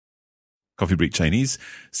Coffee Break Chinese,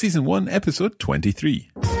 Season 1, Episode 23.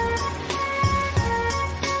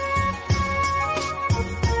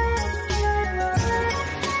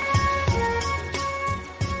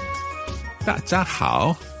 大家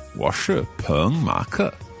好，我是彭马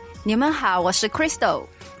克。你们好，我是 Crystal.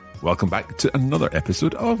 Welcome back to another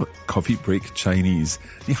episode of Coffee Break Chinese.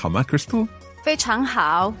 你好吗 Crystal? 非常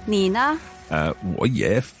好，你呢？我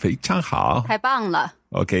也非常好。太棒了。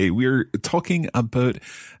Okay, we're talking about,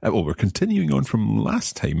 we're continuing on from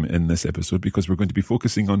last time in this episode because we're going to be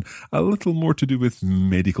focusing on a little more to do with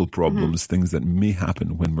medical problems, things that may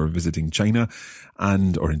happen when we're visiting China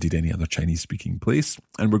or indeed any other Chinese-speaking place.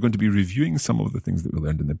 And we're going to be reviewing some of the things that we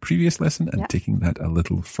learned in the previous lesson and taking that a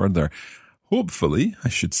little further. Hopefully, I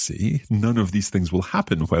should say, none of these things will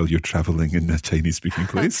happen while you're traveling in a Chinese-speaking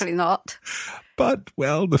place. Hopefully not. But,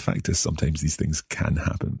 well, the fact is sometimes these things can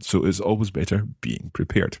happen. So it's always better being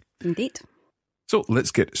prepared. Indeed. So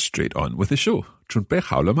let's get straight on with the show. 准备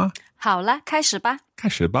好了吗？好了，开始吧。开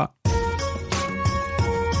始吧。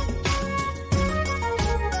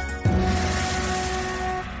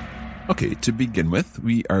Okay, to begin with,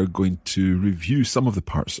 we are going to review some of the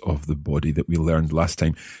parts of the body that we learned last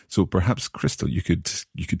time. So perhaps, Crystal, you could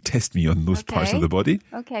test me on those parts of the body.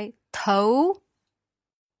 Okay. Toe.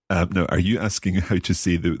 Now, are you asking how to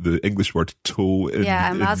say the English word toe in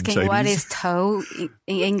I'm asking Chinese? What is toe in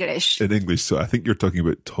English? In English, so I think you're talking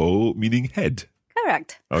about toe, meaning head.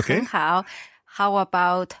 Correct. Okay. 很好。How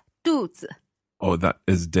about 肚子? Oh, that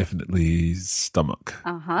is definitely stomach.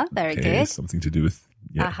 Very okay, good. Something to do with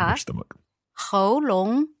your stomach. 喉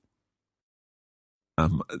咙.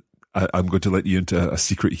 I'm going to let you into a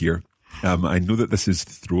secret here. I know that this is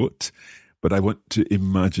throat, but I want to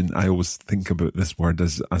imagine, I always think about this word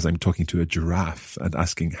as I'm talking to a giraffe and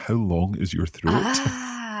asking, how long is your throat?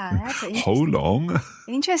 That's interesting. How long?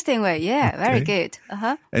 Interesting way. Yeah, very good.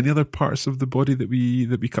 Any other parts of the body that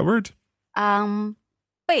we covered?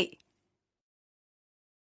 背.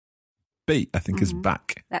 Bei, I think, is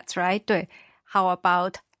back. That's right. 对. How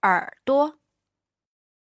about 耳朵?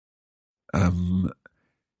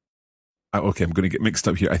 Okay, I'm going to get mixed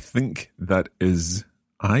up here. I think that is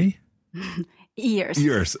eye? Ears.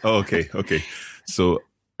 Ears. Oh, okay. So,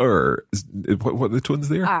 what are the tones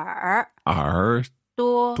there? 耳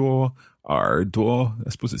朵. I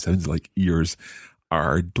suppose it sounds like ears.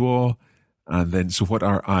 耳朵. And then, so what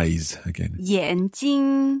are eyes again? 眼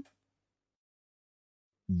睛.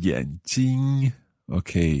 眼睛.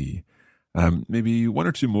 Okay. Maybe one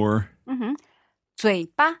or two more. 嘴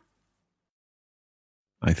巴.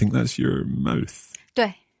 I think that's your mouth.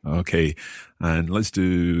 对. Okay. And let's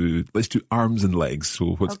do arms and legs.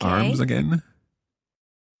 So what's arms again?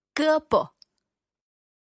 胳膊.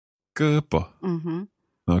 胳膊.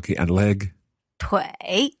 Okay. And leg?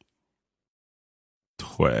 腿.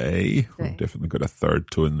 腿. We've definitely got a third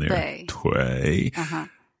tone there. 腿.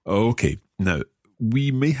 Okay. Now,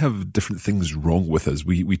 we may have different things wrong with us.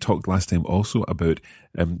 We talked last time also about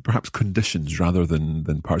perhaps conditions rather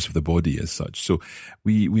than parts of the body as such. So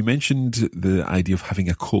we mentioned the idea of having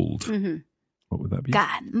a cold. What would that be?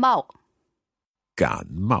 感冒. 感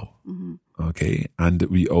冒. Okay. And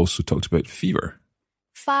we also talked about fever.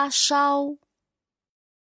 发烧.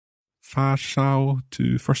 发烧,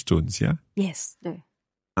 two first tones, yeah? Yes. 对.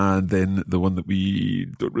 And then the one that we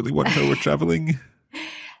don't really want while we're traveling.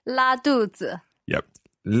 拉肚子. Yep.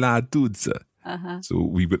 拉肚子. So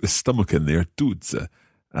we've got the stomach in there, 肚子.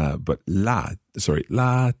 But 拉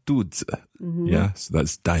肚子. Yeah, so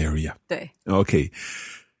that's diarrhea. 对. Okay.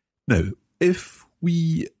 Now, if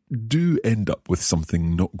we do end up with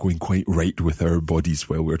something not going quite right with our bodies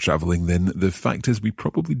while we're traveling, then the fact is we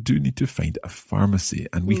probably do need to find a pharmacy.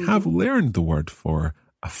 And we have learned the word for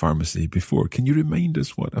a pharmacy before. Can you remind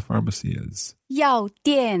us what a pharmacy is? 药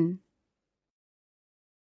店.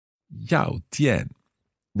 药店.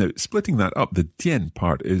 Now, splitting that up, the dian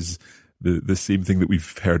part is the same thing that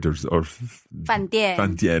we've heard of 饭店.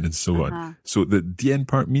 饭店 and so on. So the dian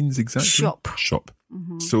part means exactly? Shop.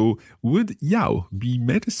 So would yao be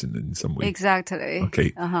medicine in some way? Exactly.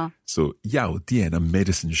 Okay. So yao dian, a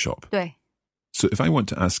medicine shop. 对. So if I want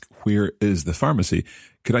to ask where is the pharmacy,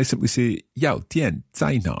 could I simply say 药店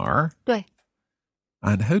在哪儿? 对.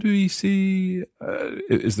 And how do we say,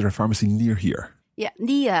 is there a pharmacy near here? Yeah,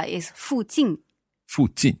 near is 附近. 附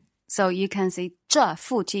近. So you can say 这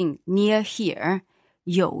附近 near here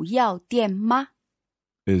有药店吗?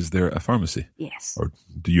 Is there a pharmacy? Yes. Or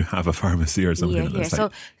do you have a pharmacy or something near like here. that?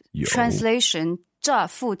 So translation 这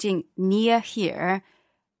附近 near here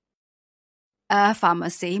a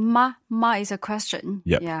pharmacy ma is a question.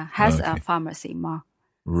 Yep. Yeah, has a pharmacy ma.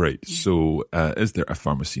 Right. So is there a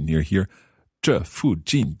pharmacy near here? 这附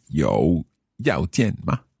近有要见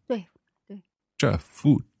吗？对对。这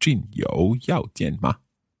附近有药店吗？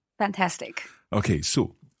 Fantastic. Okay,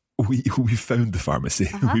 so we found the pharmacy.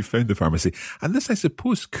 We found the pharmacy. And this, I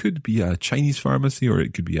suppose, could be a Chinese pharmacy, or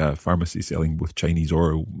it could be a pharmacy selling both Chinese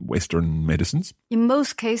or Western medicines. In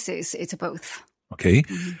most cases, it's both. Okay.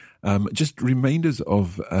 Just remind us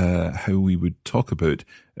of how we would talk about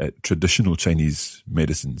traditional Chinese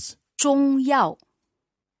medicines. 中药。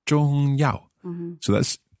中药. So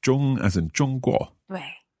that's 中 as in 中国. 对。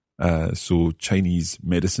So Chinese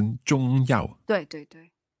medicine, 中药. 对对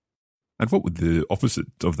对。 And what would the opposite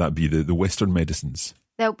of that be, the Western medicines?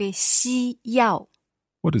 That would be 西药。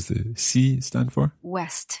 What does the C stand for?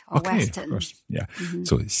 West or Okay, Western. of course. Yeah.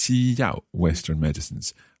 So 西药, Western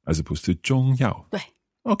medicines, as opposed to 中药. 对。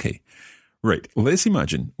 Okay. Right. Let's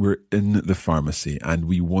imagine we're in the pharmacy and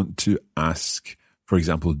we want to ask, for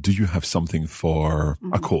example, do you have something for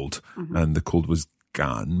a cold? And the cold was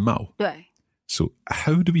感冒. 对。 So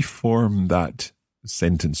how do we form that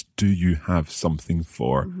sentence? Do you have something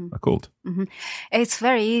for a cold? It's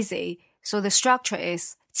very easy. So the structure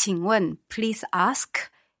is 请问 please ask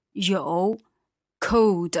有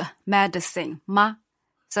cold medicine 吗?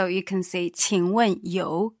 So you can say 请问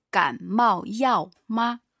有感冒药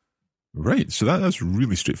吗? Right. So that's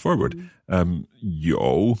really straightforward.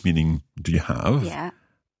 有 meaning do you have? Yeah.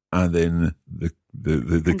 And then the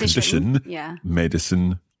condition Yeah.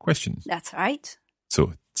 medicine question. That's right.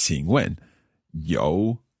 So 请问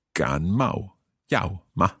有感冒药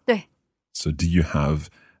吗? 对。 So do you have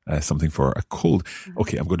something for a cold?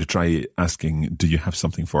 Okay, I'm going to try asking, do you have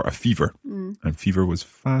something for a fever? And fever was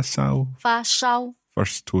发烧. 发烧.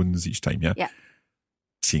 First tones each time, yeah? Yeah.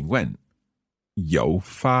 请问有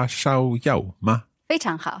发烧药吗? 非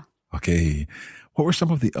常好. Okay. What were some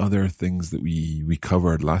of the other things that we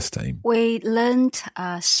covered last time? We learned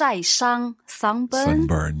晒伤 sunburn.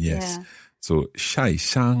 Sunburn, yes. Yeah. So 晒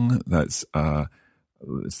伤, that's a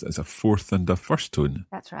fourth and a first tone.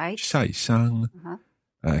 That's right. 晒伤.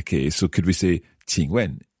 Okay, so could we say 请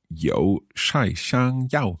问有晒伤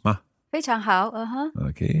药吗? 非常好.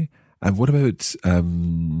 Okay. And what about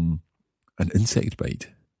an insect bite?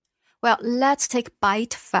 Well, let's take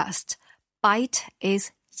bite first. Bite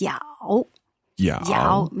is 咬.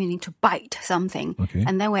 咬 meaning to bite something. Okay.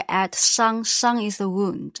 And then we add 伤. 伤 is the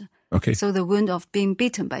wound. Okay. So the wound of being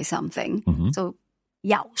bitten by something. So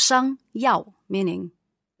咬伤药 meaning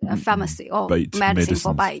a pharmacy or Bite medicine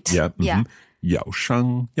for medicines. bite. Yeah. Yeah. 咬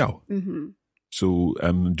伤药. So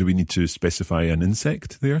do we need to specify an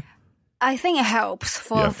insect there? I think it helps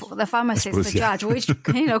for the pharmacist suppose, to judge which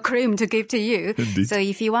cream to give to you. Indeed. So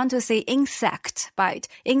if you want to say insect bite,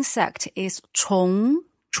 insect is 虫.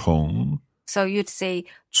 虫. So you'd say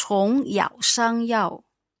虫咬伤药.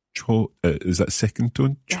 Is that second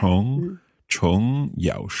tone? 虫. 虫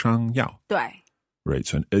咬伤药. 对. Right,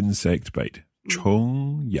 so an insect bite.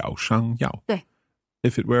 虫咬伤药. 对.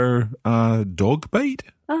 If it were a dog bite?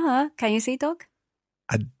 Can you say dog?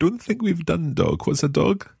 I don't think we've done dog. What's a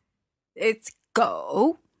dog? It's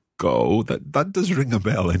go. Go. That does ring a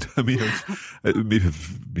bell. I mean, I may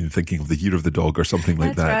have been thinking of the year of the dog or something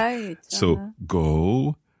like That's that. right. So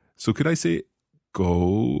go. So could I say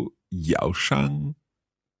go 咬伤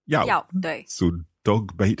药? 药, 对. So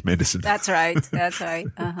dog bite medicine. That's right. That's right.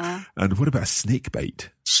 And what about a snake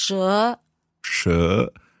bite? 蛇.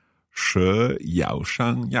 蛇咬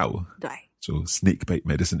伤药. 对. So snake bite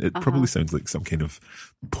medicine. It probably sounds like some kind of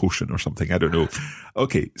potion or something. I don't know.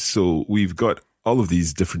 Okay, so we've got all of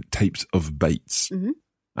these different types of bites.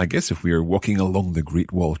 I guess if we are walking along the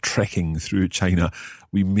Great Wall, trekking through China,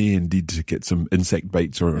 we may indeed get some insect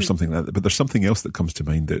bites or something like that. But there's something else that comes to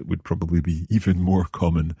mind that would probably be even more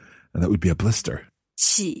common, and that would be a blister.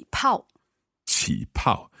 起泡. 起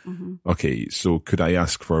泡. Okay, so could I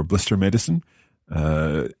ask for blister medicine?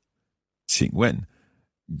 请问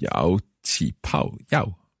要起泡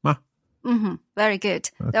药吗? Very good.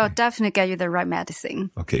 They'll definitely get you the right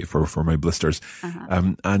medicine. Okay, for my blisters.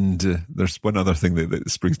 And there's one other thing that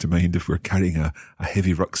springs to mind. If we're carrying a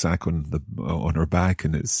heavy rucksack on our back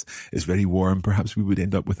and it's very warm, perhaps we would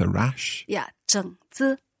end up with a rash. Yeah, 疹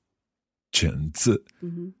子. 疹子.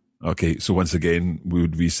 Okay, so once again,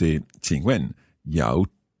 would we say 请问要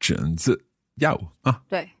疹子药吗?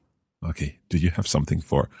 对. Okay, do you have something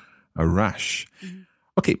for a rash?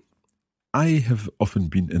 Okay, I have often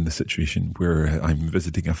been in the situation where I'm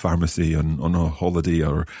visiting a pharmacy on a holiday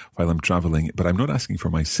or while I'm traveling, but I'm not asking for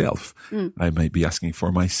myself. I might be asking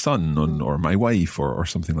for my son or my wife or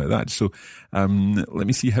something like that. So let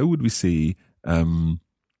me see, how would we say let's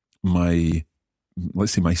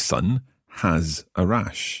say my son has a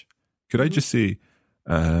rash. Could I just say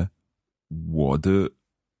我的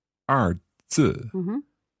儿子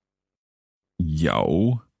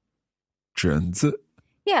有疹子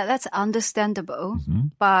Yeah, that's understandable.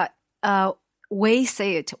 But we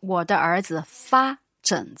say it, 我的儿子发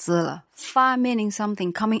疹子了. 发 meaning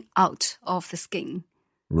something coming out of the skin.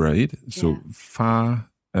 Right? So, 发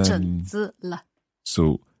疹子了.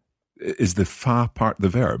 So, is the 发 part the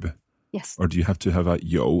verb? Yes. Or do you have to have a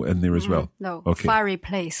有 in there as well? No, Okay. 发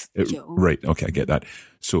replace 有. Right, okay, I get that.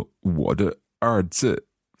 So, 我的儿子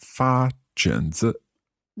发疹子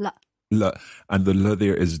了. And the le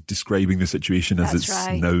there is describing the situation as That's it's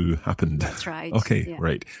right. now happened. That's right. Okay, yeah.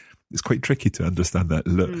 right. It's quite tricky to understand that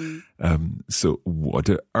le. So, 我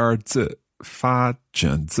的儿子发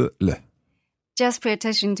疹子了. Just pay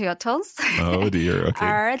attention to your tones. Oh dear, okay.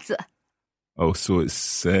 儿子. Oh, so it's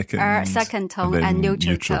second tone then and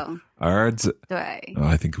neutral tone. 儿子.对.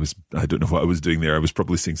 I think it was, I don't know what I was doing there. I was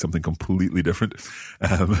probably saying something completely different.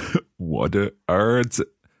 我的儿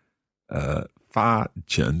子发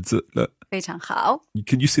疹子了. 非常好.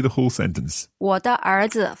 Can you say the whole sentence? 我的儿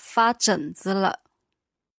子发疹子了.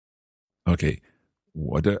 Okay.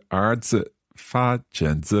 我的儿子发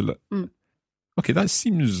疹子了. Okay, that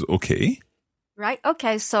seems okay. Right?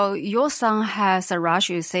 Okay, so your son has a rash,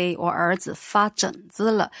 you say, 我儿子发疹子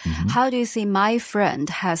了. How do you say my friend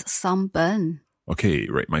has sunburn? Okay,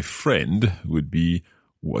 right. My friend would be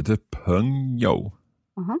我的朋友.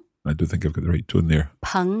 I don't think I've got the right tone there.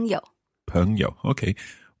 朋友. 朋友. Okay.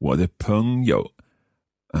 我的朋友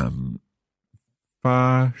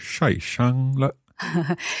发晒伤了.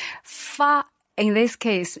 发 in this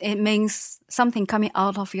case, it means something coming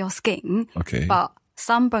out of your skin. Okay. But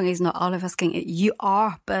sunburn is not out of your skin. You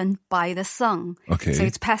are burned by the sun. Okay. So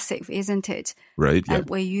it's passive, isn't it? Right, yeah. And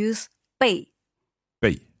we use 被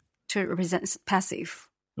to represent passive.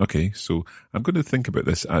 Okay, so I'm going to think about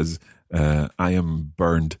this as I am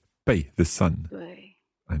burned by the sun. 对.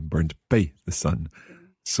 I'm burned by the sun.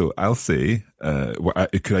 So I'll say,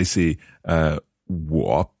 could I say,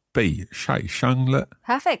 我被晒伤了?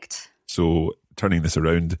 Perfect. So turning this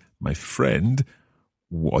around, my friend,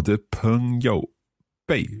 我的朋友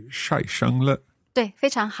被晒伤了. 对，非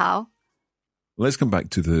常好. Let's come back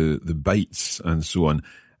to the bites and so on.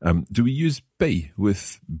 Do we use 被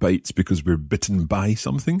with bites because we're bitten by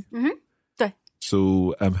something? 对.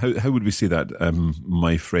 So how would we say that?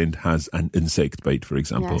 My friend has an insect bite, for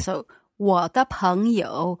example. Yeah, so 我的朋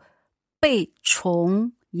友被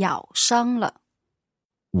虫咬伤了.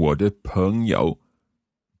 我的朋友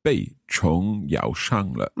被虫咬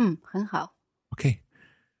伤了. 很好. Okay.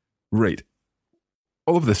 Right.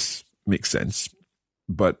 All of this makes sense.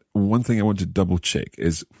 But one thing I want to double check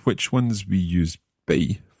is which ones we use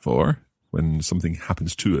被 for when something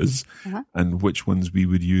happens to us and which ones we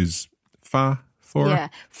would use 发 for. Yeah,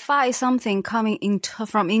 发 is something coming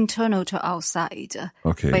from internal to outside.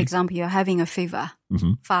 Okay. For example, you're having a fever.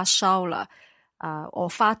 发烧了, or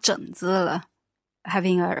发疹子了,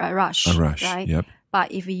 having a rash. A rash, right? yep.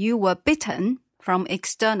 But if you were bitten from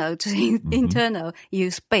external to internal,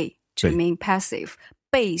 use 被 to 被 mean passive.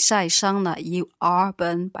 被晒伤了, you are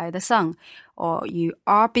burned by the sun. Or you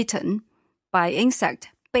are bitten by insect.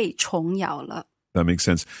 被虫咬了. That makes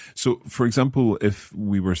sense. So, for example, if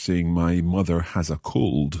we were saying my mother has a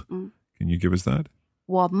cold, can you give us that?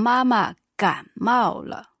 我妈妈感冒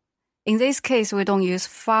了. In this case, we don't use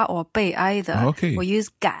发 or 被 either. Okay. We use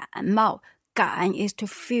感冒. 感 is to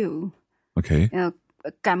feel. Okay. You know,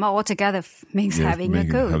 感冒 altogether means having a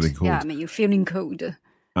cold. having cold. Yeah, I mean, you're feeling cold.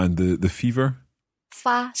 And the fever?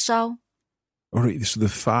 发烧. All right, so the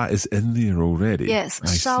fa is in there already. Yes, I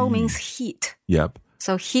烧 see. means heat. Yep.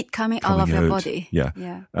 So heat coming out of Coming your out. body. Yeah.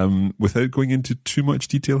 Yeah. Without going into too much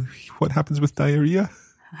detail, what happens with diarrhea?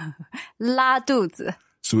 拉肚子.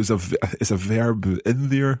 So is a verb in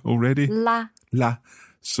there already? 拉. La.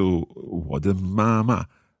 So 我的妈妈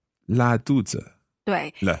拉肚子.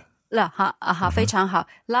 对. 了. 了哈非常好.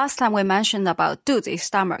 Last time we mentioned about 肚子 is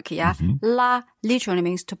stomach, yeah? 拉 literally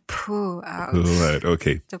means to pull out. All right,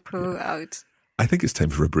 okay. To pull out. I think it's time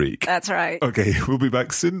for a break. That's right. Okay, we'll be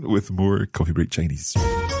back soon with more Coffee Break Chinese.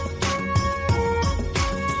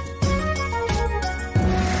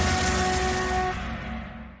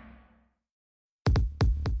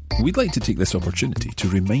 We'd like to take this opportunity to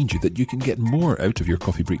remind you that you can get more out of your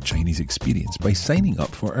Coffee Break Chinese experience by signing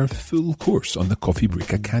up for our full course on the Coffee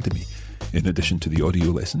Break Academy. In addition to the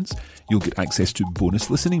audio lessons, you'll get access to bonus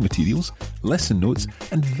listening materials, lesson notes,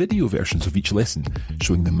 and video versions of each lesson,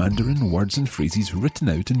 showing the Mandarin words and phrases written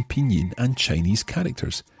out in Pinyin and Chinese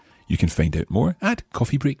characters. You can find out more at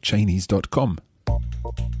coffeebreakchinese.com.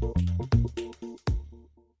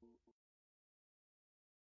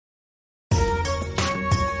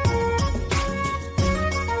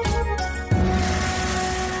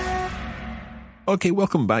 Okay,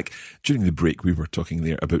 welcome back. During the break, we were talking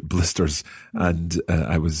there about blisters, and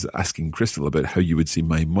I was asking Crystal about how you would say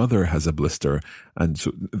my mother has a blister, and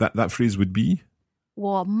so that phrase would be?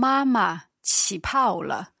 我妈妈起泡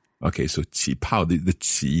了. Okay, so 起泡, the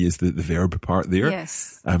起 is the verb part there.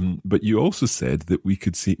 Yes. But you also said that we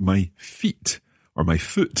could say my feet or my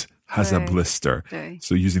foot has a blister. 对.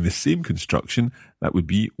 So using the same construction, that would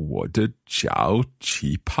be 我的脚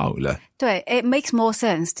起泡了. 对, it makes more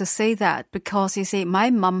sense to say that because you see, my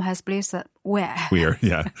mum has blister where? Where,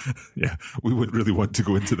 yeah. Yeah, we wouldn't really want to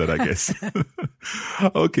go into that, I guess.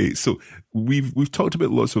 Okay, so we've talked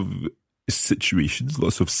about lots of situations,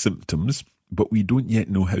 lots of symptoms, but we don't yet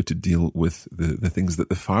know how to deal with the things that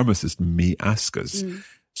the pharmacist may ask us.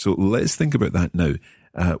 So let's think about that now.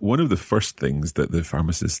 One of the first things that the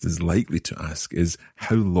pharmacist is likely to ask is,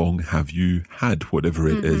 how long have you had whatever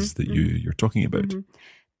it is that you're talking about?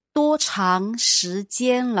 多长时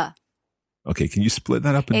间了? Okay, can you split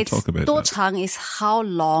that up and talk about 多 that? 长 is how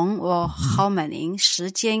long or how many.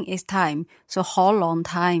 时间 is time. So how long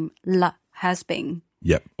time 了 has been.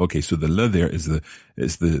 Yep. Okay, so the le there is the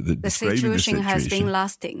describing the situation situation. has been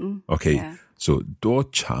lasting. Okay, Yeah. so 多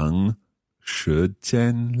长时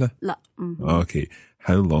间了? 了. Okay,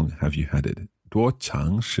 how long have you had it? 多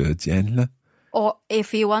长时间了? Or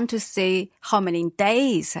if you want to say how many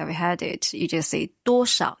days have you had it, you just say 多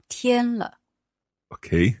少天了?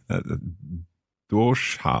 Okay, 多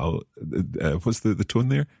少, what's the tone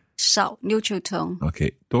there? 少 neutral tone.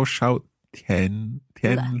 Okay, 多少天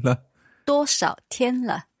了? 多少天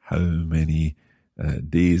了? How many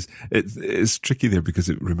days? It's tricky there because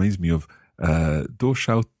it reminds me of 多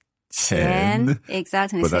少钱,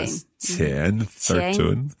 exactly the but same. that's 钱, third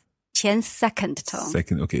tone. 钱 second tone.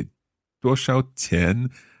 Second, okay. 多少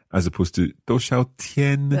钱 as opposed to 多少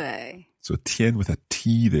天. 对. So 天 with a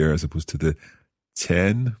T there as opposed to the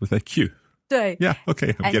 10 with a Q. 对. Yeah,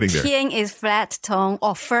 okay, I'm And getting there. 天 is flat tone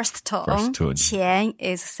or first tone. First tone. 钱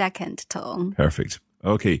is second tone. Perfect.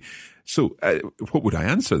 Okay. So what would I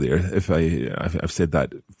answer there if I've said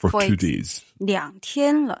that for 2 days? 两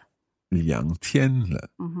天了. 两天了.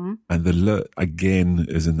 And the le again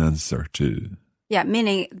is an answer to... Yeah,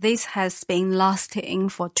 meaning this has been lasting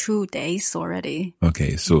for 2 days already.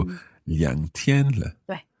 Okay, so 两天了.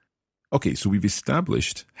 对. Okay, so we've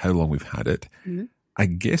established how long we've had it. I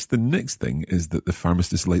guess the next thing is that the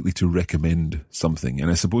pharmacist is likely to recommend something.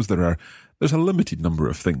 And I suppose there's a limited number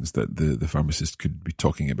of things that the pharmacist could be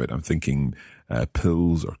talking about. I'm thinking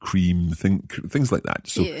pills or cream, things like that.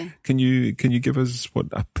 So Yeah. can you give us what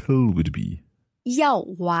a pill would be? 药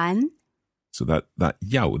丸 So that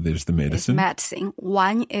yao, there's the is medicine. medicine.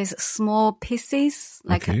 One is small pieces,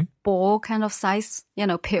 like Okay. a ball kind of size,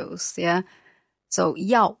 pills, yeah. So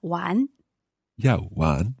药丸. Yao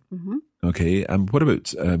wan. Okay, and what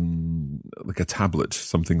about like a tablet,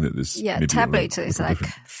 something that is Yeah, maybe tablet a is little like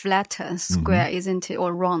different? flatter, square, isn't it?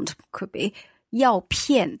 Or round, could be. 药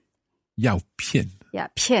片. Yao pian. Yeah,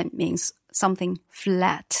 片 means something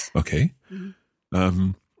flat. Okay.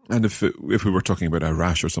 And if we were talking about a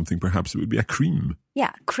rash or something, perhaps it would be a cream.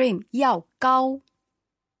 Yeah, cream. 药膏.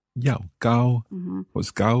 Yao gao.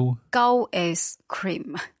 What's gao? 膏 is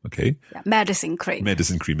cream. Okay. Yeah, medicine cream.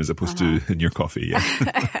 Medicine cream as opposed to in your coffee,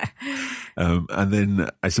 yeah. And then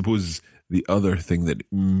I suppose the other thing that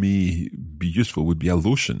may be useful would be a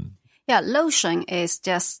lotion. Yeah, lotion is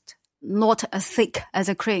just not as thick as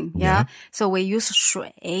a cream. Yeah. So we use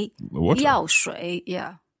水. Water. 药水.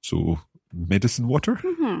 Yeah. So medicine water?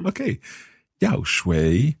 Okay. Yao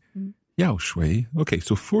shui. Yao shui. Okay,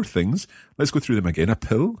 so 4 things. Let's go through them again. A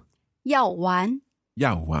pill. 药丸.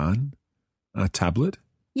 Yao wan. A tablet.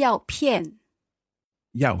 药片.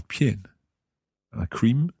 Yao pian. A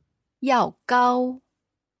cream. 药膏.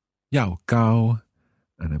 Yao gao.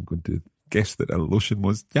 And I'm going to guess that a lotion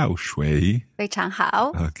was yao shui. 非常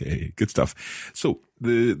好. Okay, good stuff. So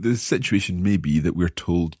the situation may be that we're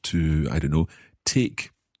told to, I don't know,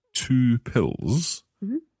 take 2 pills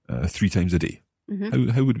 3 times a day.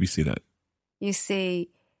 How would we say that? You say,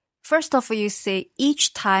 first of all, you say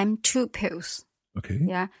each time 2 pills. Okay.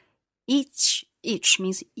 Yeah. Each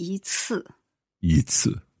means 一次. 一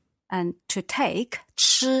次. And to take,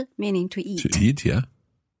 吃 meaning to eat. To eat, yeah.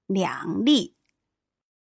 两粒.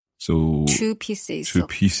 So 2 pieces. 2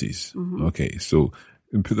 pieces. Okay, so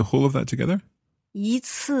put the whole of that together. 一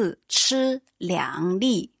次吃2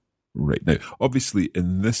粒. Right. Now, obviously,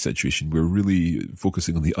 in this situation, we're really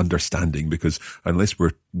focusing on the understanding because unless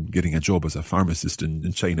we're getting a job as a pharmacist in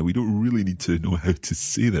China, we don't really need to know how to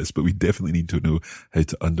say this, but we definitely need to know how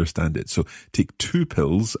to understand it. So take 2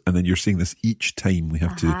 pills, and then you're saying this each time. We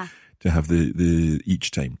have to have the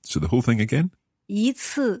each time. So the whole thing again? 一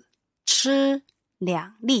次吃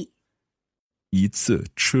两粒。一次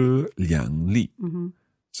吃两粒.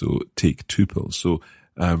 So take 2 pills. So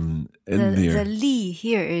in The 粒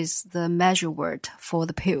here is the measure word for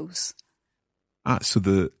the pills. So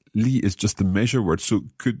the 粒 is just the measure word. So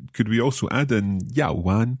could we also add in 药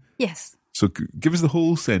丸? Yes. So give us the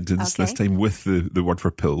whole sentence, Okay. this time with the word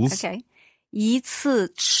for pills. Okay. 一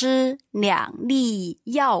次吃两粒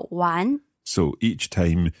药丸. So each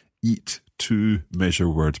time, eat 2 measure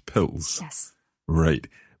word pills. Yes. Right.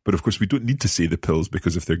 But of course, we don't need to say the pills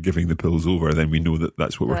because if they're giving the pills over, then we know that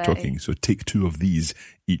that's what we're Right. talking. So take 2 of these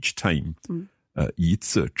each time. 一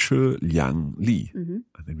次吃两粒.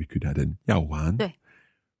 And then we could add in 药丸. 对.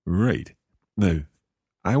 Right. Now,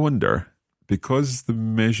 I wonder, because the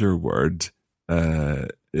measure word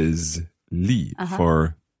is 粒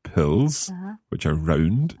for pills, which are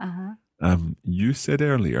round, you said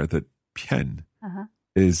earlier that 片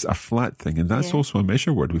is a flat thing, and that's also a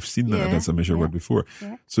measure word. We've seen that as a measure word before.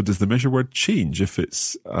 Yeah. So does the measure word change if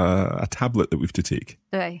it's a tablet that we have to take?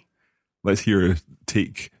 对. Let's hear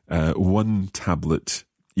take 1 tablet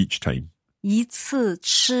each time. 一次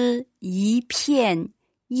吃一片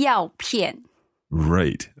药片.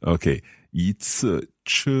 Right. Okay. 一次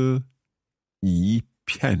吃一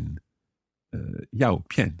片药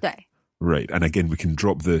片. 对. Right. And again, we can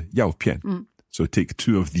drop the 药片. So take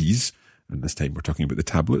 2 of these. And this time we're talking about the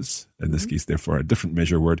tablets. In this case, therefore, a different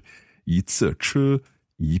measure word. 一次吃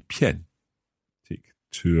一片. Take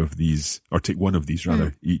 2 of these, or take 1 of these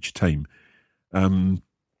rather, each time.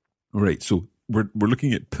 Right, so we're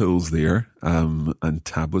looking at pills there, and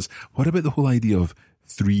tablets. What about the whole idea of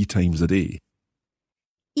 3 times a day?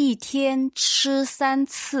 一天吃3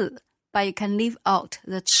次, but you can leave out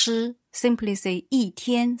the 吃, simply say 一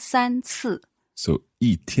天3次. So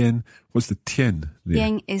一天, what's the 天 there?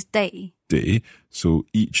 天 is day. Day. So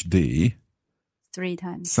each day. 3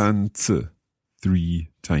 times. 3次, 3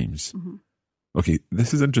 times. Okay,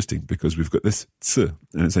 this is interesting because we've got this 次,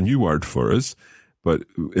 and it's a new word for us. But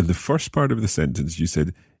in the first part of the sentence, you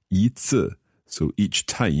said 一次, so each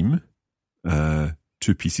time,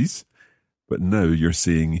 2 pieces. But now you're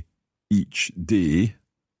saying each day,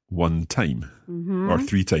 1 time, or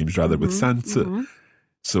 3 times rather, with 三次.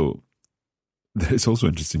 So it's also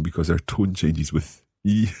interesting because our tone changes with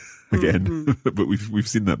一 again, but we've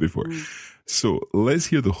seen that before. So let's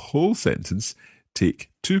hear the whole sentence.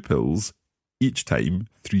 Take 2 pills each time,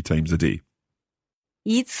 3 times a day.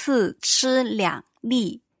 一次吃2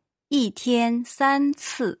粒, 一天3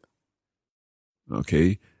次.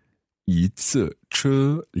 Okay. 一次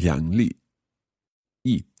吃2粒,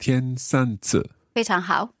 一天3次. 非常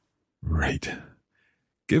好. Right.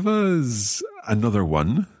 Give us another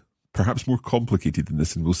one, perhaps more complicated than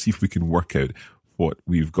this, and we'll see if we can work out what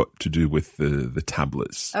we've got to do with the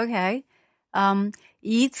tablets. Okay.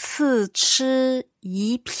 一次吃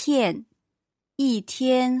一片, 一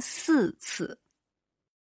天4次.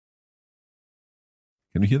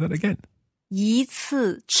 Can we hear that again? 一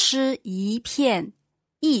次吃一片,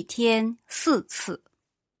 一天4次.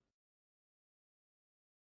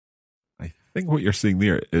 I think what you're saying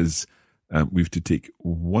there is we have to take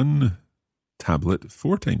 1 tablet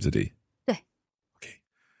 4 times a day. 对. Okay.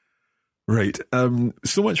 Right.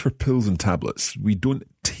 So much for pills and tablets. We don't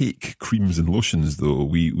take creams and lotions, though.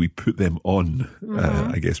 We put them on.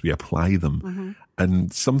 I guess we apply them.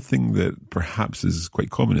 And something that perhaps is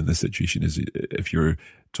quite common in this situation is if you're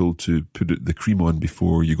told to put the cream on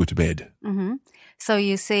before you go to bed. So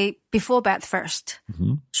you say before bed first.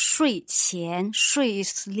 睡前, 睡 is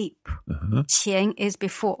sleep. 前 is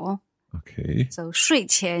before. Okay. So 睡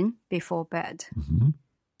前 before bed.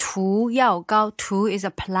 涂药膏, 涂 is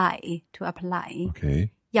apply, to apply.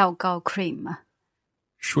 Okay. 药膏 cream.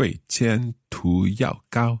 睡前涂药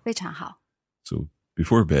膏. 非常好. So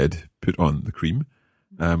before bed, put on the cream.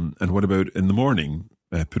 And what about in the morning?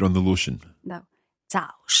 Put on the lotion. No.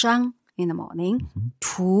 早上 in the morning.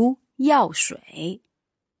 涂药水.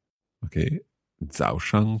 Okay. 早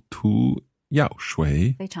上涂药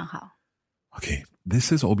水. 非常好. Okay.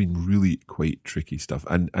 This has all been really quite tricky stuff.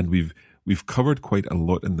 And we've covered quite a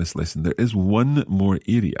lot in this lesson. There is one more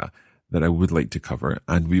area that I would like to cover.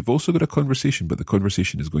 And we've also got a conversation, but the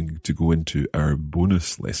conversation is going to go into our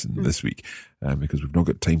bonus lesson this week because we've not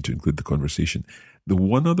got time to include the conversation. The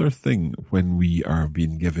one other thing when we are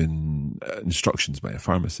being given instructions by a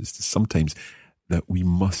pharmacist is sometimes that we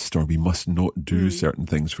must or we must not do certain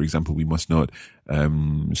things. For example, we must not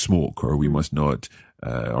smoke or we must not,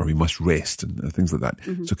 or we must rest and things like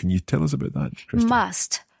that. So can you tell us about that, Kristen?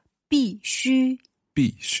 Must. 必须.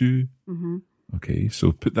 必须. Okay,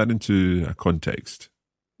 so put that into a context.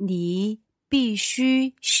 你必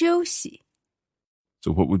须休息.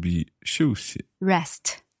 So what would be 休息?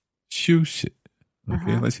 Rest. 休息.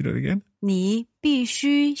 Okay, let's hear it again. 你必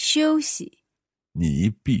须休息. 你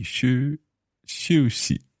必须休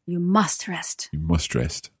息. You must rest. You must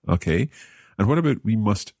rest. Okay. And what about we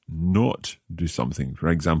must not do something? For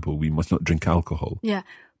example, we must not drink alcohol. Yeah.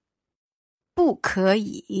 不可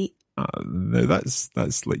以. Now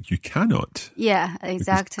that's like you cannot. Yeah,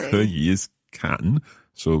 exactly. 可以 is can.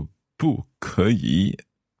 So 不可以,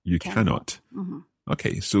 you cannot.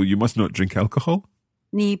 Okay, so you must not drink alcohol.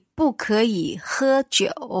 你不可以喝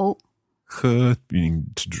酒. 喝 meaning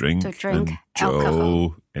to drink. To drink and alcohol.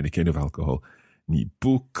 酒 any kind of alcohol. 你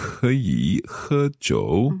不可以喝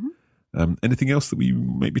酒. Anything else that we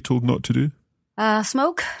might be told not to do?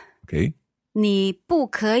 Smoke. Okay. 你不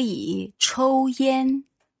可以抽烟.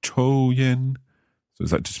 抽烟. So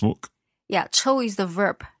is that to smoke? Yeah, 抽 is the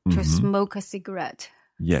verb to smoke a cigarette.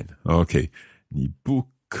 烟. Okay. 你不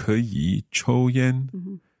可以抽烟.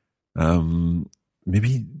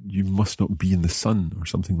 Maybe you must not be in the sun or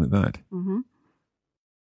something like that.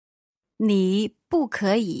 你不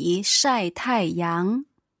可以晒太阳.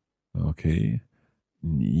 Okay.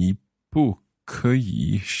 你不可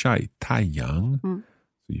以晒太阳.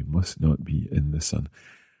 So you must not be in the sun.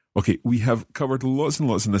 Okay, we have covered lots and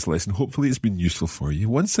lots in this lesson. Hopefully it's been useful for you.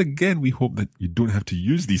 Once again, we hope that you don't have to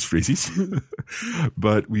use these phrases,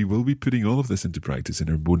 but we will be putting all of this into practice in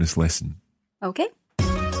our bonus lesson. Okay.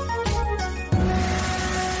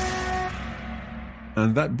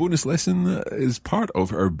 And that bonus lesson is part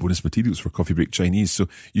of our bonus materials for Coffee Break Chinese, so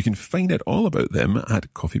you can find out all about them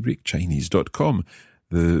at coffeebreakchinese.com.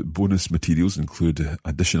 The bonus materials include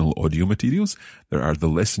additional audio materials. There are the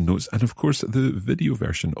lesson notes and, of course, the video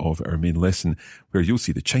version of our main lesson where you'll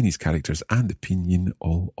see the Chinese characters and the pinyin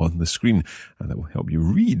all on the screen. And that will help you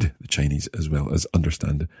read the Chinese as well as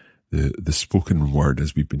understand the spoken word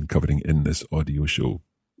as we've been covering in this audio show.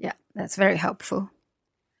 Yeah, that's very helpful.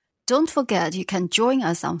 Don't forget you can join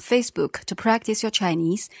us on Facebook to practice your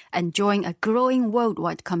Chinese and join a growing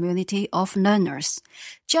worldwide community of learners.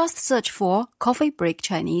 Just search for Coffee Break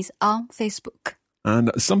Chinese on Facebook.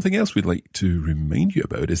 And something else we'd like to remind you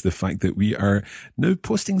about is the fact that we are now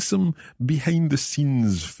posting some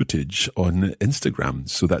behind-the-scenes footage on Instagram.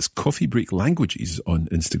 So that's Coffee Break Languages on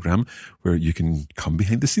Instagram, where you can come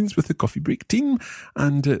behind the scenes with the Coffee Break team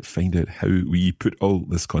and find out how we put all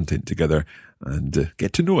this content together and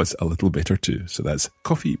get to know us a little better too. So that's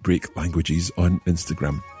Coffee Break Languages on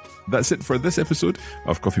Instagram. That's it for this episode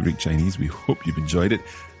of Coffee Break Chinese. We hope you've enjoyed it.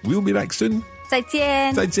 We'll be back soon. 再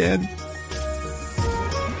见. 再见.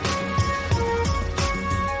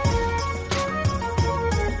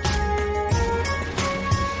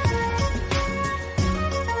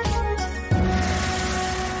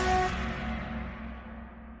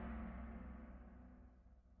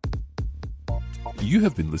 You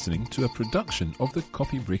have been listening to a production of the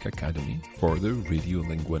Coffee Break Academy for the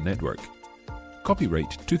Radiolingua Network.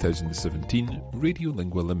 Copyright 2017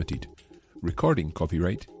 Radiolingua Limited. Recording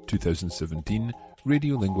copyright 2017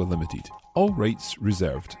 Radiolingua Limited. All rights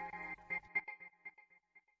reserved.